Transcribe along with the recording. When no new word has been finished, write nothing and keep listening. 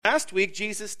Last week,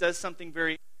 Jesus does something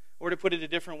or to put it a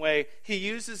different way, he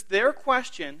uses their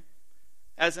question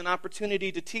as an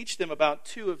opportunity to teach them about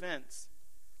two events.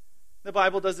 The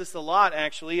Bible does this a lot,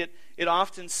 actually. It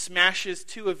often smashes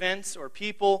two events or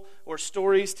people or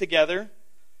stories together.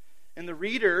 And the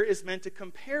reader is meant to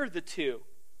compare the two.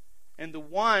 And the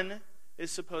one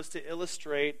is supposed to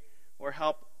illustrate or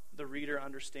help the reader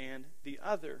understand the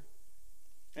other.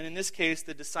 And in this case,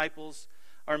 the disciples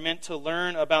are meant to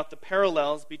learn about the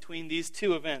parallels between these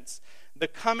two events: the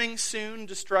coming soon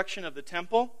destruction of the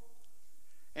temple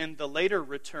and the later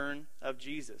return of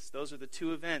Jesus. Those are the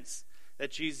two events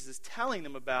that Jesus is telling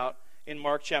them about in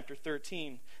Mark chapter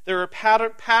 13. There are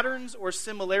patterns or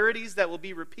similarities that will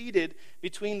be repeated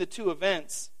between the two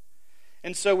events.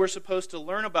 And so we're supposed to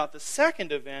learn about the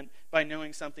second event by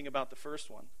knowing something about the first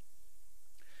one.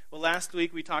 Well, last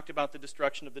week we talked about the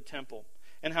destruction of the temple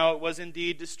and how it was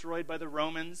indeed destroyed by the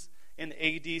Romans in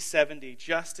AD 70,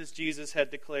 just as Jesus had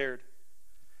declared.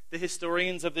 The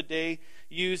historians of the day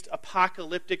used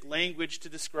apocalyptic language to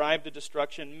describe the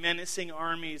destruction: menacing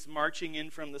armies marching in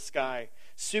from the sky,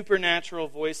 supernatural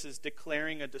voices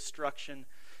declaring a destruction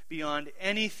beyond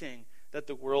anything that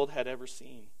the world had ever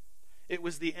seen. It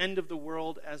was the end of the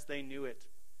world as they knew it,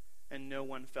 and no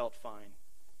one felt fine.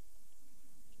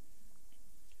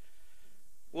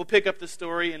 We'll pick up the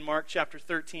story in Mark chapter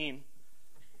 13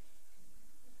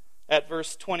 at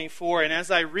verse 24. And as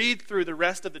I read through the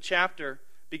rest of the chapter,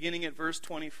 beginning at verse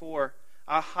 24,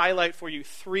 I'll highlight for you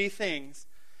three things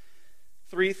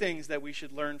that we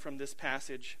should learn from this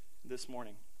passage this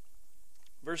morning.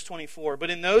 Verse 24, "But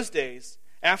in those days,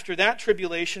 after that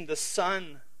tribulation, the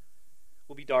sun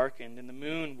will be darkened, and the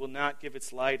moon will not give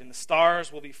its light, and the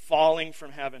stars will be falling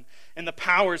from heaven, and the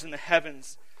powers in the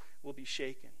heavens will be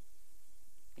shaken."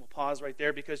 We'll pause right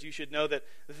there because you should know that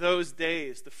those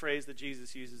days, the phrase that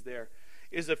Jesus uses there,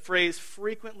 is a phrase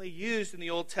frequently used in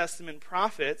the Old Testament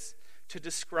prophets to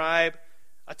describe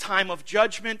a time of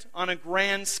judgment on a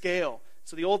grand scale.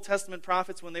 So the Old Testament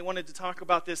prophets, when they wanted to talk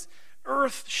about this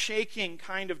earth-shaking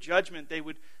kind of judgment, they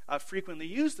would frequently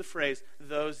use the phrase,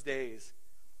 "those days."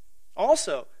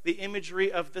 Also, the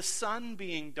imagery of the sun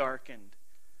being darkened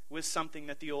was something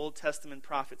that the Old Testament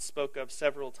prophets spoke of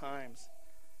several times.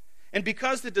 And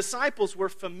because the disciples were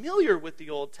familiar with the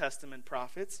Old Testament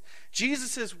prophets,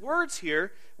 Jesus' words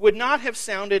here would not have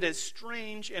sounded as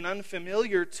strange and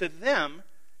unfamiliar to them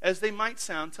as they might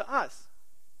sound to us.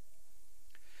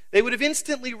 They would have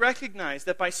instantly recognized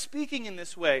that by speaking in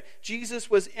this way, Jesus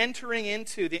was entering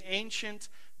into the ancient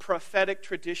prophetic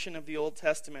tradition of the Old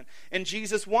Testament. And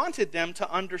Jesus wanted them to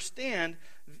understand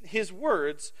his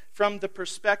words from the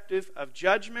perspective of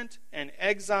judgment and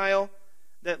exile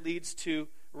that leads to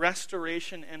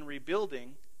restoration and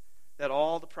rebuilding that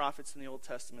all the prophets in the Old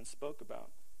Testament spoke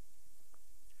about.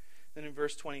 Then in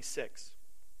verse 26,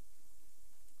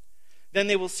 "Then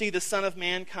they will see the Son of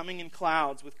Man coming in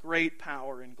clouds with great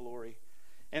power and glory.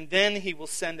 And then he will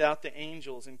send out the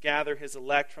angels and gather his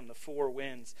elect from the four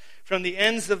winds, from the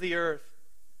ends of the earth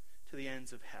to the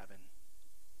ends of heaven."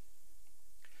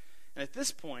 And at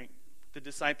this point, the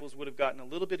disciples would have gotten a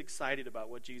little bit excited about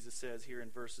what Jesus says here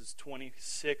in verses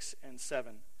 26 and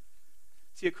 7.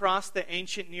 See, across the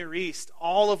ancient Near East,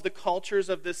 all of the cultures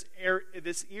of this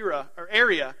era or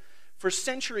area for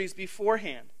centuries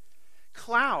beforehand,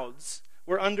 clouds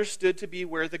were understood to be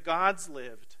where the gods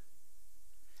lived.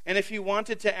 And if you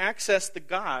wanted to access the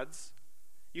gods,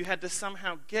 you had to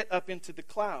somehow get up into the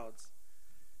clouds.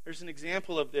 There's an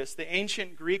example of this. The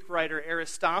ancient Greek writer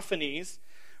Aristophanes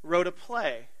wrote a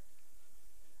play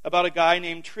about a guy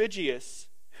named Tryggius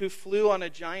who flew on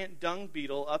a giant dung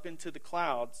beetle up into the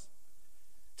clouds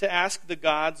to ask the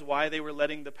gods why they were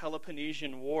letting the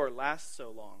Peloponnesian War last so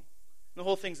long. The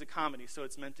whole thing's a comedy, so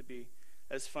it's meant to be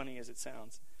as funny as it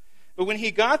sounds. But when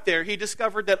he got there, he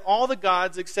discovered that all the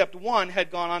gods except one had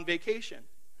gone on vacation.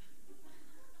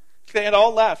 They had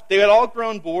all left. They had all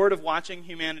grown bored of watching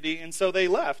humanity, and so they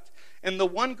left. And the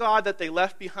one god that they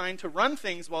left behind to run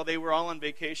things while they were all on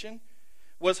vacation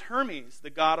was Hermes, the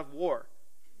god of war.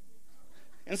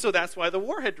 And so that's why the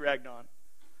war had dragged on.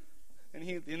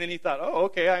 And then he thought, "Oh,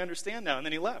 okay, I understand now." And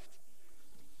then he left.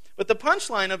 But the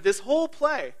punchline of this whole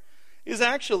play is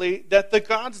actually that the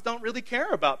gods don't really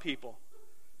care about people.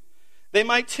 They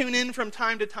might tune in from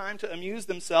time to time to amuse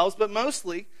themselves, but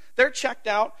mostly they're checked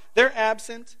out, they're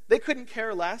absent, they couldn't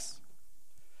care less.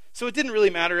 So it didn't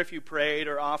really matter if you prayed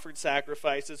or offered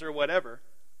sacrifices or whatever,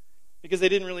 because they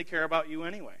didn't really care about you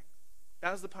anyway.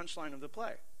 That was the punchline of the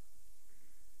play.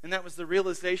 And that was the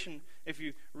realization, if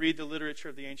you read the literature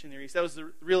of the ancient Near East, that was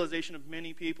the realization of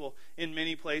many people in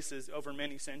many places over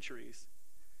many centuries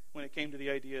when it came to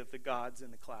the idea of the gods in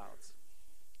the clouds.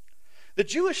 The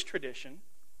Jewish tradition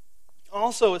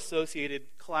also associated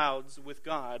clouds with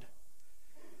God.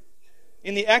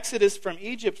 In the Exodus from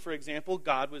Egypt, for example,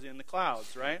 God was in the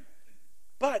clouds, right?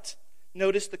 But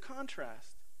notice the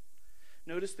contrast.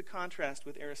 Notice the contrast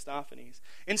with Aristophanes.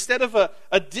 Instead of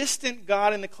a distant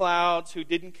God in the clouds who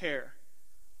didn't care,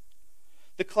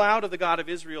 the cloud of the God of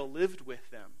Israel lived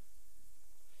with them.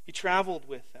 He traveled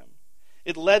with them.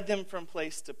 It led them from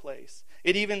place to place.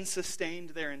 It even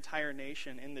sustained their entire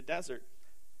nation in the desert.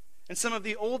 And some of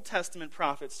the Old Testament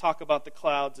prophets talk about the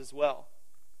clouds as well.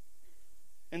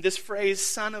 And this phrase,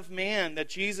 Son of Man, that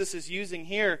Jesus is using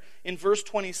here in verse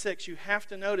 26, you have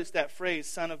to notice that phrase,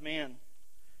 Son of Man.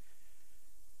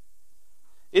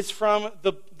 It's from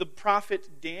the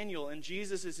prophet Daniel, and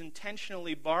Jesus is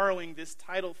intentionally borrowing this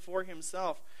title for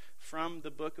himself from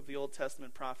the book of the Old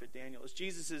Testament prophet Daniel. It's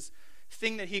Jesus'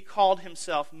 thing that he called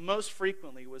himself most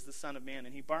frequently was the Son of Man,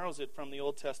 and he borrows it from the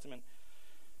Old Testament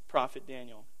prophet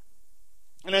Daniel.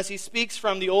 And as he speaks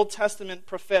from the Old Testament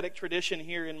prophetic tradition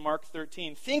here in Mark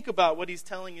 13, think about what he's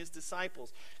telling his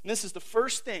disciples. And this is the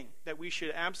first thing that we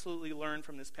should absolutely learn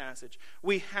from this passage.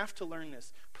 We have to learn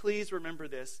this. Please remember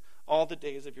this all the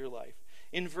days of your life.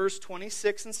 In verse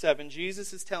 26 and 7,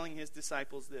 Jesus is telling his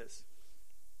disciples this: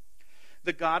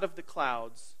 the God of the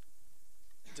clouds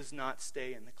does not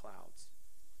stay in the clouds.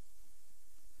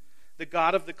 The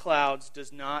God of the clouds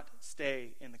does not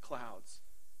stay in the clouds.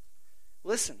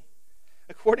 Listen.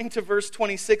 According to verse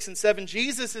 26 and 7,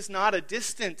 Jesus is not a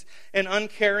distant and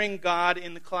uncaring God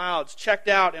in the clouds, checked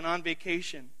out and on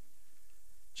vacation.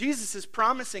 Jesus is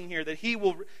promising here that he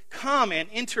will come and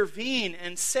intervene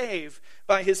and save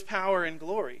by his power and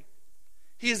glory.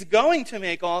 He is going to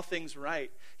make all things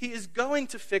right. He is going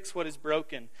to fix what is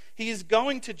broken. He is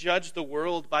going to judge the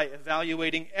world by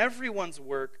evaluating everyone's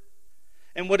work.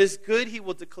 And what is good he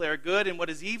will declare good, and what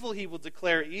is evil he will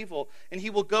declare evil. And he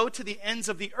will go to the ends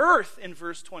of the earth in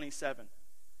verse 27.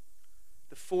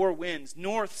 The four winds,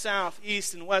 north, south,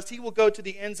 east, and west. He will go to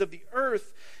the ends of the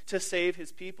earth to save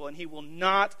his people, and he will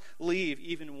not leave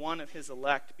even one of his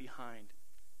elect behind.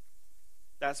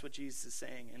 That's what Jesus is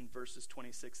saying in verses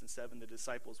 26 and 7. The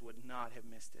disciples would not have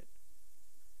missed it.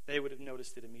 They would have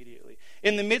noticed it immediately.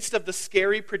 In the midst of the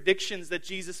scary predictions that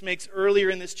Jesus makes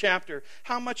earlier in this chapter,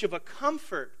 how much of a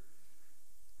comfort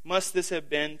must this have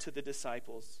been to the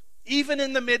disciples? Even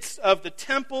in the midst of the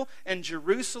temple and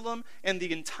Jerusalem and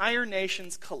the entire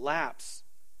nation's collapse,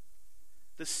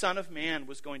 the Son of Man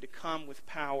was going to come with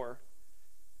power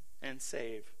and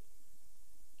save.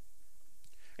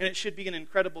 And it should be an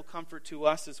incredible comfort to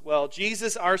us as well.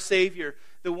 Jesus, our Savior,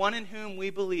 the one in whom we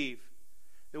believe,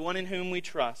 the one in whom we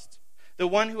trust, the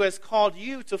one who has called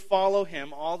you to follow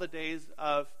him all the days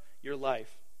of your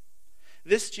life.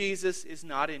 This Jesus is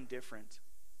not indifferent.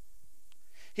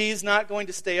 He is not going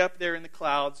to stay up there in the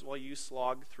clouds while you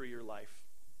slog through your life.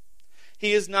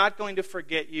 He is not going to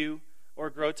forget you or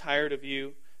grow tired of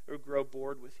you or grow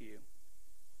bored with you.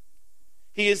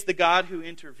 He is the God who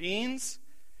intervenes,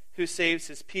 who saves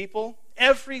his people,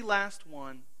 every last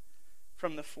one,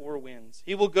 from the four winds.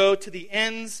 He will go to the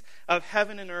ends of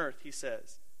heaven and earth, he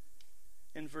says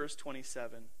in verse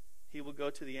 27. He will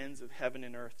go to the ends of heaven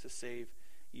and earth to save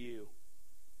you.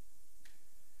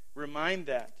 Remind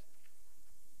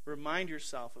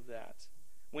yourself of that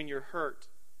when you're hurt,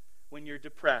 when you're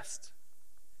depressed,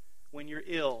 when you're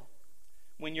ill,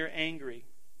 when you're angry,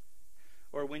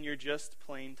 or when you're just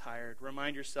plain tired.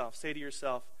 Remind yourself, say to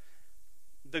yourself,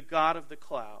 the God of the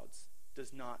clouds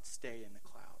does not stay in the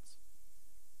clouds.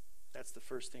 That's the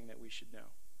first thing that we should know.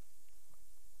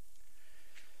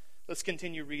 Let's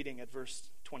continue reading at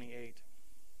verse 28.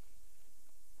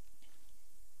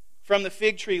 From the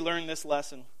fig tree, learn this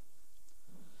lesson.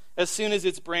 As soon as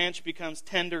its branch becomes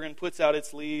tender and puts out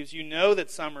its leaves, you know that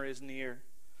summer is near.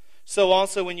 So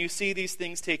also when you see these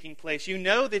things taking place, you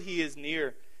know that he is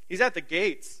near. He's at the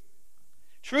gates.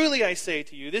 Truly I say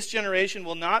to you, this generation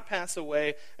will not pass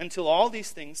away until all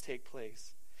these things take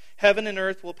place. Heaven and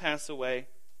earth will pass away,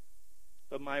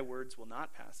 but my words will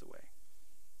not pass away.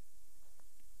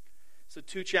 So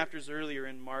 2 chapters earlier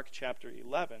in Mark chapter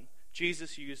 11,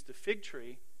 Jesus used the fig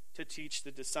tree to teach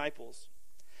the disciples.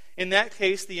 In that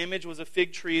case, the image was a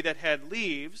fig tree that had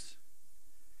leaves,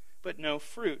 but no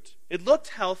fruit. It looked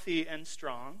healthy and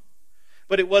strong,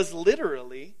 but it was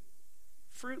literally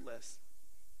fruitless.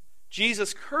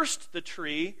 Jesus cursed the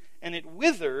tree, and it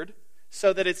withered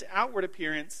so that its outward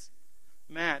appearance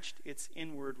matched its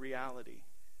inward reality,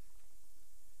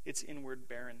 its inward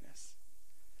barrenness.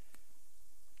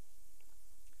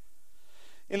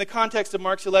 In the context of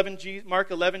Mark 11,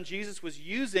 Jesus was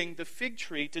using the fig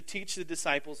tree to teach the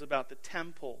disciples about the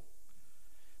temple.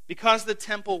 Because the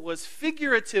temple was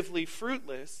figuratively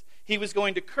fruitless, he was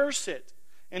going to curse it,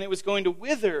 and it was going to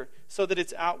wither so that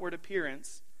its outward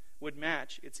appearance would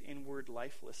match its inward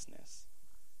lifelessness.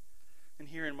 And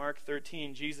here in Mark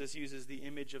 13, Jesus uses the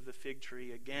image of the fig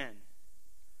tree again.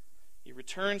 He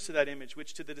returns to that image,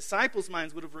 which to the disciples'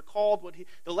 minds would have recalled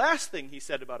the last thing he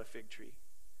said about a fig tree,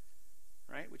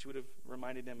 right? Which would have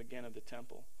reminded them again of the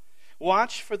temple.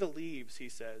 Watch for the leaves, he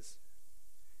says.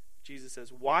 Jesus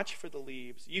says, watch for the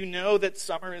leaves. You know that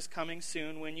summer is coming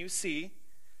soon when you see,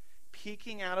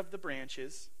 peeking out of the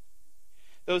branches,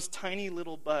 those tiny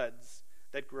little buds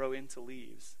that grow into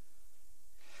leaves.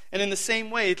 And in the same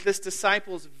way, this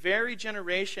disciples' very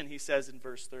generation, he says in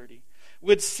verse 30,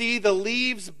 would see the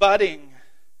leaves budding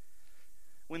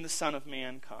when the Son of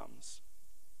Man comes.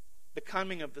 The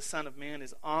coming of the Son of Man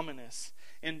is ominous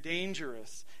and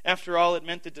dangerous. After all, it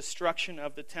meant the destruction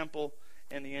of the temple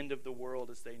and the end of the world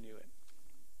as they knew it.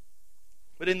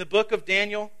 But in the book of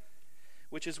Daniel,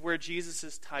 which is where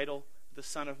Jesus' title, the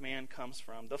Son of Man, comes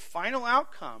from, the final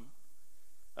outcome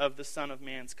of the Son of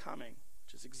Man's coming,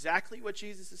 which is exactly what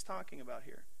Jesus is talking about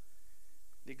here.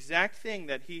 The exact thing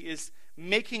that he is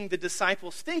making the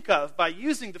disciples think of by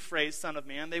using the phrase Son of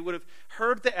Man. They would have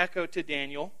heard the echo to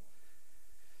Daniel.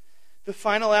 The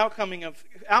final outcome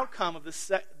of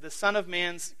the Son of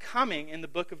Man's coming in the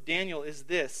book of Daniel is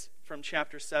this. From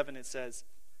chapter 7 it says,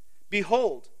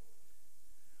 "Behold,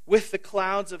 with the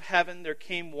clouds of heaven there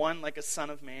came one like a son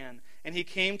of man, and he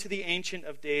came to the Ancient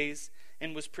of Days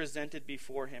and was presented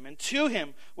before him. And to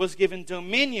him was given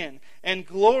dominion and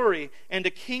glory and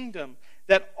a kingdom,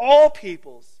 that all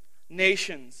peoples,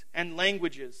 nations, and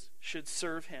languages should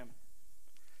serve him.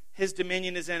 His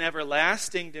dominion is an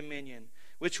everlasting dominion,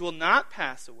 which will not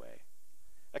pass away,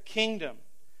 a kingdom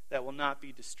that will not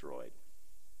be destroyed."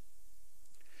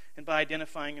 And by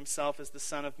identifying himself as the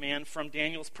Son of Man from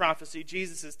Daniel's prophecy,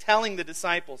 Jesus is telling the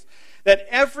disciples that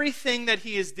everything that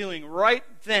he is doing right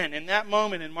then, in that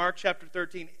moment in Mark chapter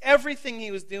 13, everything he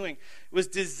was doing was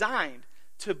designed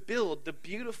to build the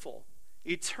beautiful,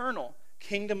 eternal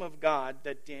kingdom of God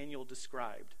that Daniel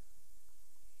described.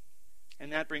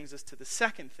 And that brings us to the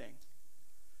second thing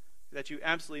that you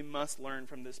absolutely must learn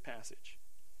from this passage.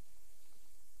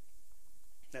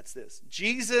 That's this.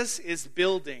 Jesus is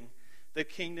building the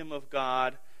kingdom of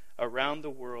God around the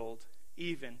world,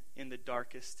 even in the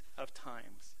darkest of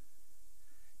times.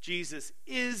 Jesus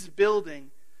is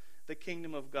building the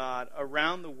kingdom of God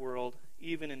around the world,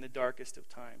 even in the darkest of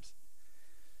times.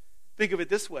 Think of it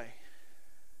this way.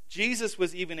 Jesus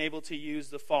was even able to use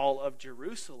the fall of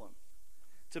Jerusalem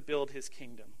to build his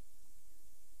kingdom.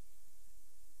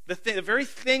 The very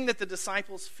thing that the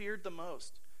disciples feared the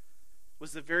most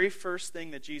was the very first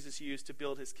thing that Jesus used to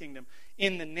build his kingdom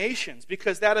in the nations,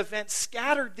 because that event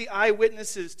scattered the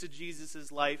eyewitnesses to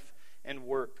Jesus' life and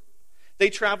work.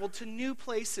 They traveled to new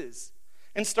places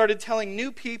and started telling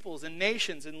new peoples and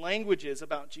nations and languages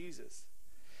about Jesus.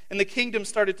 And the kingdom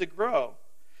started to grow,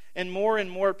 and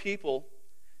more people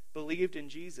believed in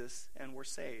Jesus and were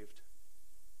saved.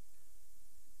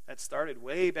 That started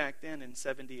way back then in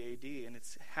 70 AD, and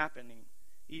it's happening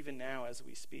even now as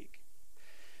we speak.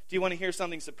 Do you want to hear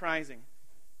something surprising?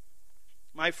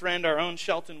 My friend, our own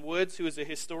Shelton Woods, who is a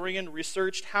historian,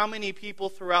 researched how many people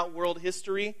throughout world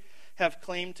history have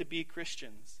claimed to be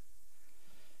Christians.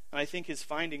 And I think his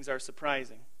findings are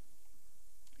surprising.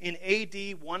 In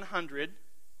AD 100,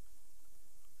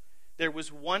 there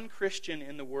was one Christian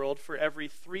in the world for every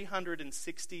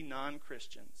 360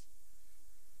 non-Christians.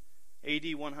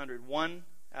 AD 100, one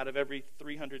out of every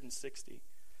 360.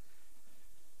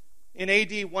 In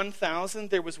AD 1000,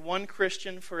 there was one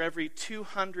Christian for every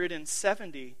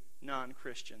 270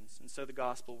 non-Christians, and so the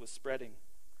gospel was spreading.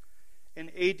 In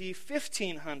AD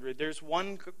 1500, there's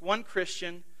one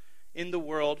Christian in the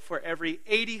world for every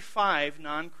 85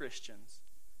 non-Christians.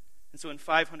 And so in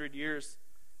 500 years,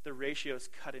 the ratio is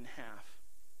cut in half.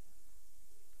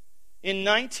 In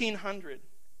 1900,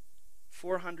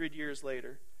 400 years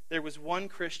later, there was one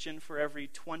Christian for every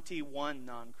 21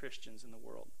 non-Christians in the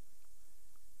world.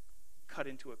 Cut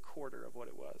into a quarter of what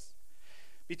it was.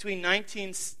 Between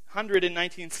 1900 and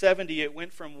 1970, it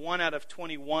went from 1 out of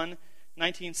 21.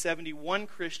 1970, one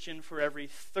Christian for every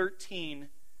 13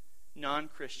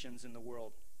 non-Christians in the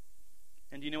world.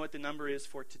 And do you know what the number is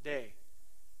for today?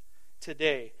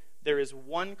 Today, there is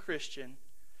one Christian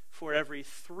for every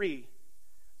 3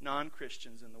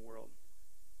 non-Christians in the world.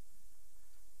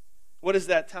 What does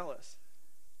that tell us?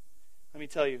 Let me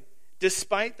tell you.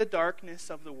 Despite the darkness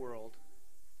of the world,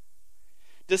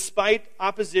 despite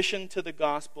opposition to the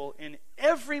gospel in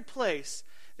every place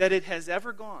that it has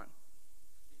ever gone,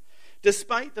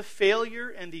 Despite the failure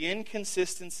and the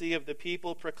inconsistency of the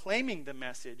people proclaiming the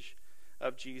message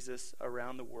of Jesus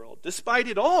around the world, despite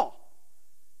it all,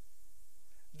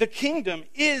 the kingdom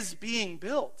is being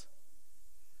built.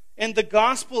 And the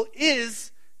gospel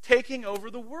is taking over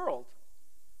the world.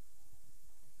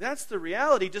 That's the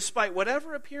reality, despite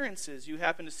whatever appearances you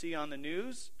happen to see on the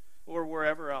news or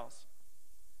wherever else.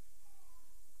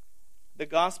 The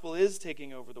gospel is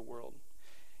taking over the world.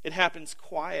 It happens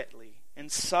quietly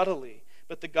and subtly,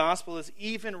 but the gospel is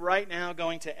even right now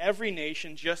going to every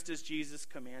nation just as Jesus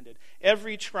commanded.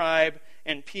 Every tribe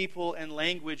and people and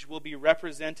language will be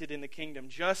represented in the kingdom,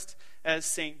 just as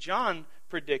St. John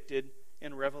predicted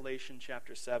in Revelation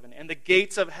chapter 7. And the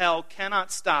gates of hell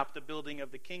cannot stop the building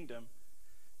of the kingdom,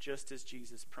 just as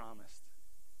Jesus promised.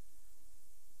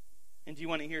 And do you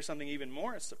want to hear something even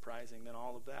more surprising than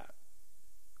all of that?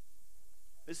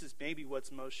 This is maybe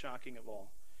what's most shocking of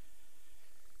all.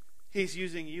 He's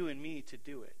using you and me to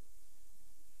do it.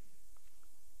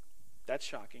 That's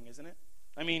shocking, isn't it?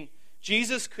 I mean,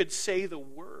 Jesus could say the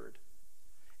word,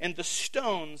 and the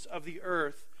stones of the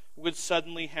earth would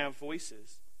suddenly have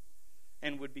voices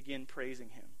and would begin praising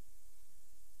him.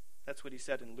 That's what he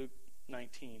said in Luke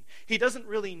 19. He doesn't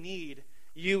really need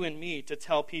you and me to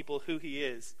tell people who he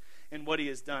is and what he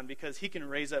has done, because he can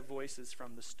raise up voices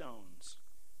from the stones.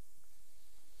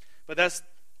 But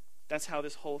that's how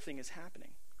this whole thing is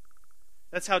happening.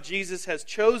 That's how Jesus has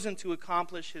chosen to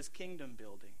accomplish his kingdom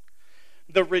building.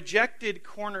 The rejected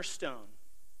cornerstone,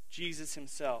 Jesus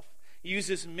himself,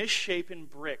 uses misshapen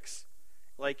bricks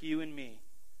like you and me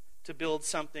to build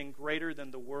something greater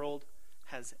than the world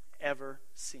has ever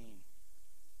seen.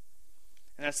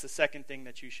 And that's the second thing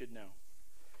that you should know.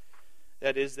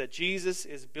 That is that Jesus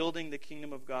is building the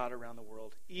kingdom of God around the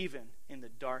world, even in the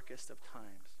darkest of times.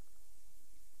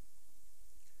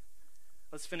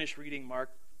 Let's finish reading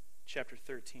Mark chapter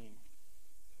 13.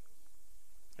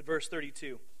 At verse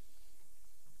 32.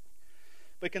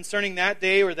 But concerning that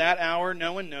day or that hour,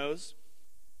 no one knows,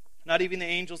 not even the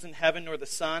angels in heaven nor the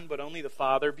Son, but only the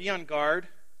Father. Be on guard,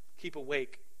 keep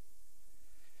awake.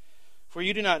 For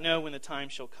you do not know when the time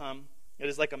shall come. It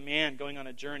is like a man going on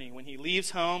a journey, when he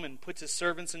leaves home and puts his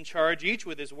servants in charge, each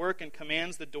with his work, and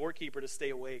commands the doorkeeper to stay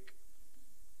awake.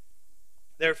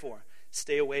 Therefore,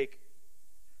 stay awake.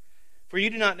 For you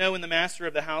do not know when the master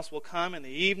of the house will come, in the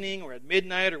evening, or at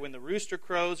midnight, or when the rooster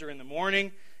crows, or in the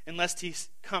morning, unless he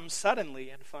comes suddenly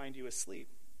and find you asleep.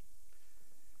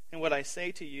 And what I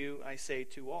say to you, I say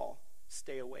to all,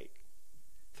 stay awake.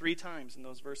 3 times in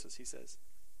those verses he says,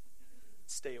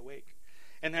 stay awake.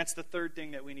 And that's the third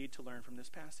thing that we need to learn from this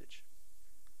passage.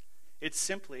 It's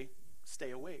simply, stay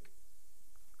awake.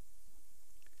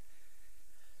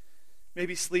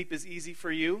 Maybe sleep is easy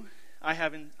for you. I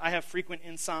have frequent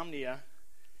insomnia.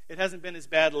 It hasn't been as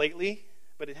bad lately,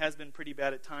 but it has been pretty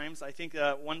bad at times. I think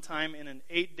one time in an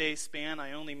 8-day span,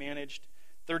 I only managed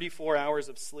 34 hours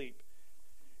of sleep.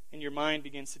 And your mind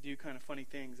begins to do kind of funny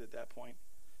things at that point.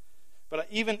 But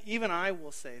even I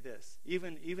will say this,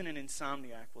 even an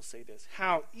insomniac will say this,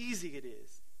 how easy it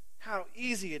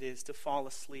is to fall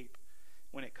asleep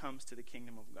when it comes to the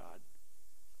kingdom of God.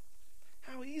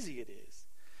 How easy it is.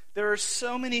 There are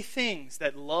so many things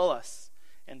that lull us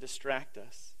and distract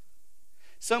us.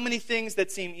 So many things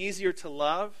that seem easier to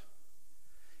love,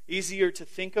 easier to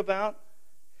think about,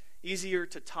 easier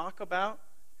to talk about,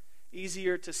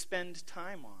 easier to spend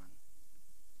time on.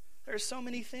 There are so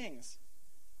many things.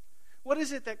 What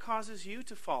is it that causes you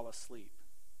to fall asleep?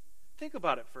 Think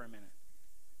about it for a minute.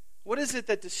 What is it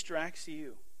that distracts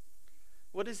you?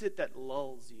 What is it that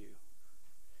lulls you?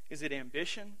 Is it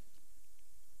ambition?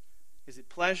 Is it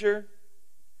pleasure?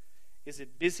 Is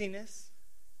it busyness?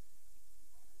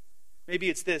 Maybe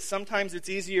it's this. Sometimes it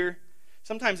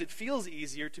feels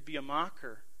easier to be a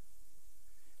mocker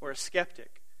or a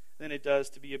skeptic than it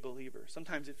does to be a believer.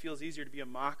 Sometimes it feels easier to be a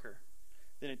mocker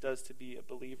than it does to be a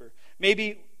believer.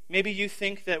 Maybe you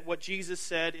think that what Jesus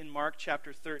said in Mark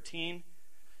chapter 13,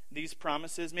 these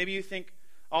promises, maybe you think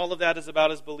all of that is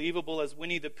about as believable as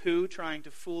Winnie the Pooh trying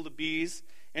to fool the bees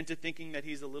into thinking that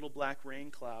he's a little black rain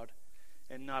cloud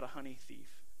and not a honey thief.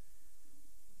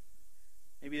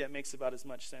 Maybe that makes about as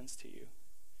much sense to you.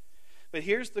 But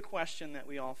here's the question that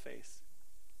we all face.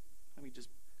 Let me just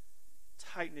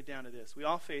tighten it down to this. We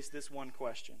all face this one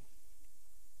question.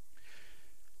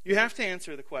 You have to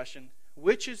answer the question,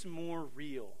 which is more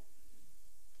real?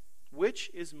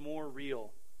 Which is more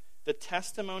real? The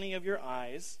testimony of your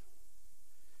eyes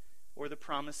or the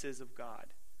promises of God?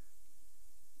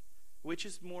 Which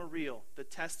is more real? The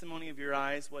testimony of your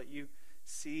eyes, what you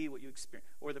see, what you experience,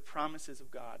 or the promises of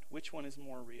God? Which one is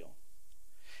more real?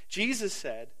 Jesus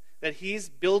said that he's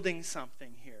building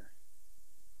something here.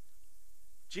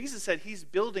 Jesus said he's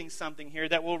building something here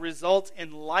that will result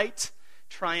in light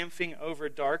triumphing over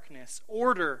darkness,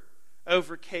 order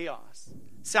over chaos,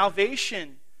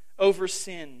 salvation over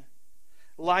sin,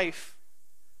 life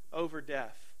over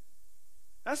death.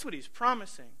 That's what he's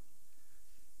promising.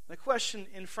 The question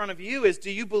in front of you is, do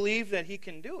you believe that he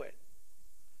can do it?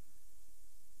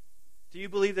 Do you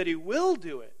believe that he will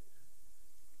do it?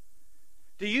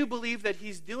 Do you believe that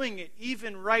he's doing it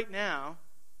even right now,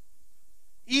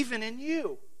 even in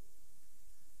you?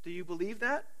 Do you believe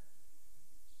that?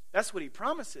 That's what he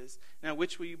promises. Now,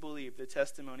 which will you believe? The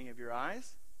testimony of your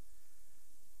eyes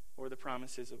or the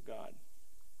promises of God?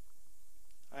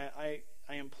 I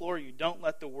implore you, don't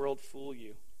let the world fool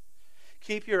you.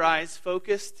 Keep your eyes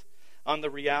focused on the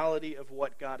reality of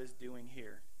what God is doing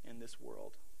here in this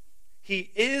world.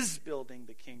 He is building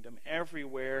the kingdom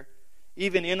everywhere,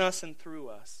 even in us and through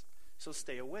us. So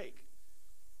stay awake.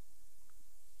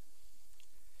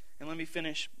 And let me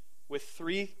finish with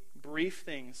three brief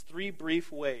things, three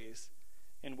brief ways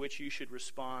in which you should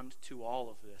respond to all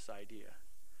of this idea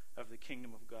of the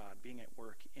kingdom of God being at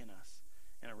work in us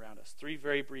and around us. Three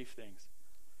very brief things.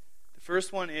 The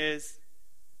first one is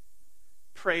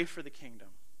pray for the kingdom.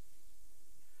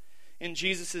 In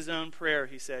Jesus' own prayer,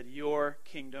 he said, "Your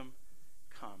kingdom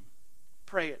come."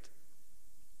 Pray it.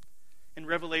 In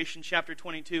Revelation chapter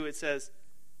 22, it says,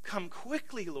 "Come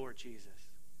quickly, Lord Jesus."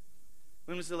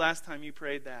 When was the last time you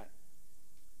prayed that?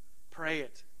 Pray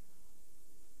it.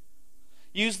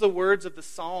 Use the words of the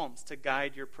Psalms to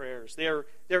guide your prayers.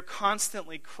 They're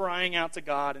constantly crying out to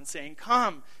God and saying,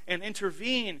 "Come and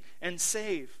intervene and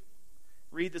save."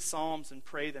 Read the Psalms and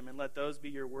pray them, and let those be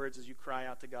your words as you cry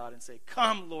out to God and say,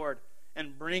 "Come, Lord,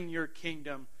 and bring your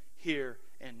kingdom here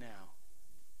and now."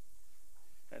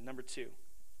 And number two.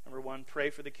 Number one, pray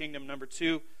for the kingdom. Number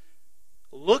two,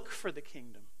 look for the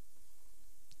kingdom.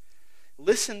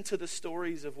 Listen to the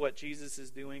stories of what Jesus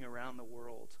is doing around the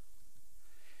world.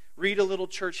 Read a little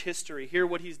church history. Hear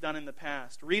what he's done in the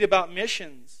past. Read about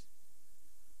missions.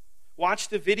 Watch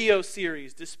the video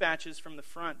series, Dispatches from the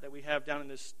Front, that we have down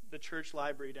in the church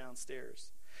library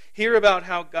downstairs. Hear about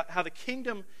how the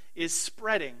kingdom is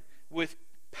spreading with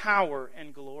power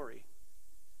and glory.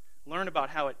 Learn about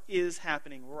how it is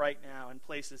happening right now in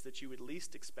places that you would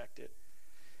least expect it.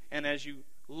 And as you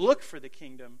look for the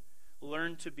kingdom,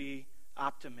 learn to be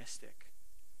optimistic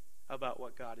about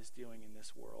what God is doing in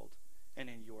this world and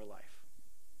in your life.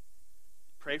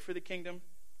 Pray for the kingdom.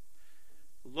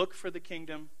 Look for the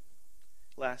kingdom.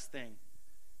 Last thing,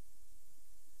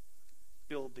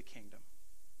 build the kingdom.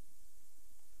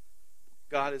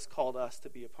 God has called us to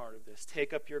be a part of this.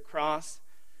 Take up your cross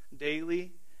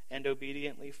daily and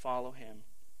obediently follow him.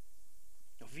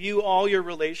 View all your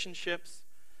relationships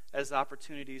as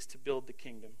opportunities to build the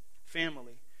kingdom.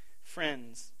 Family,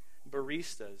 friends,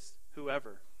 baristas,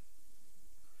 whoever.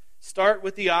 Start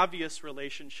with the obvious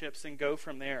relationships and go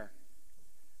from there.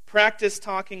 Practice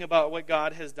talking about what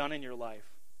God has done in your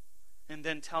life, and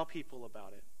then tell people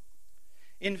about it.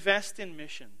 Invest in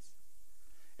missions.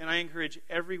 And I encourage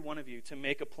every one of you to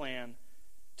make a plan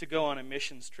to go on a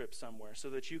missions trip somewhere so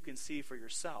that you can see for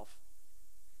yourself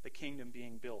the kingdom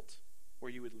being built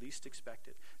where you would least expect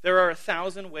it. There are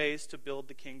 1,000 ways to build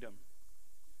the kingdom.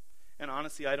 And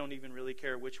honestly, I don't even really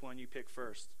care which one you pick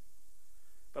first.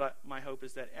 But my hope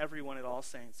is that everyone at All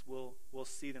Saints will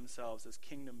see themselves as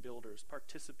kingdom builders,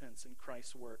 participants in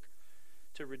Christ's work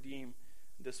to redeem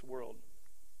this world.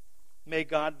 May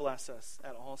God bless us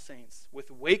at All Saints with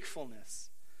wakefulness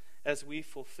as we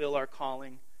fulfill our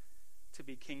calling to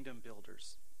be kingdom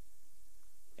builders.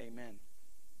 Amen.